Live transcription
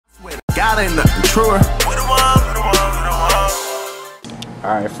Y'all ain't nothing truer.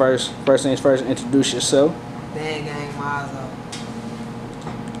 Alright, first things first, introduce yourself. BandGang Masoe.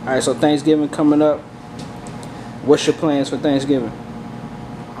 Alright, so Thanksgiving coming up. What's your plans for Thanksgiving?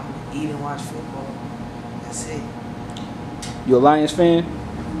 I'm gonna eat and watch football. That's it. You a Lions fan?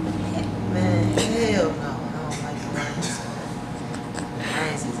 Man, hell no. I don't like the Lions.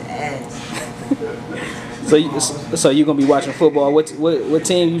 Lions is ass. So you gonna be watching football? What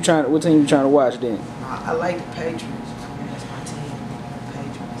team you trying to watch then? I like the Patriots. That's my team. The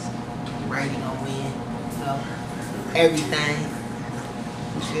Patriots. Brady gonna win. You know, everything.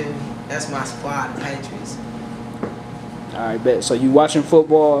 You feel me? That's my squad, the Patriots. Alright, bet. So you watching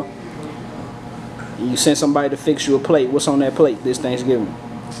football? You send somebody to fix you a plate. What's on that plate this Thanksgiving?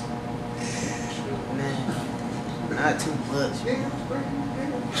 Man, not too much.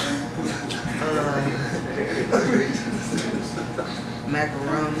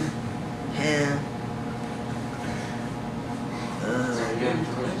 Macaroni, ham.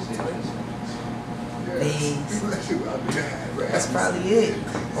 Beans. That's probably it.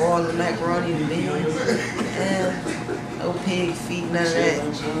 All the macaroni and beans. And no pig feet, none of that.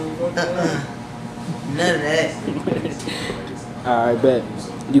 None of that. Alright, bet.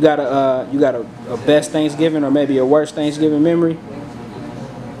 You got a best Thanksgiving or maybe a worst Thanksgiving memory?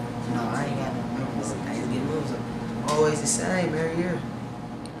 No, I ain't got no memories. Thanksgiving was always the same every year.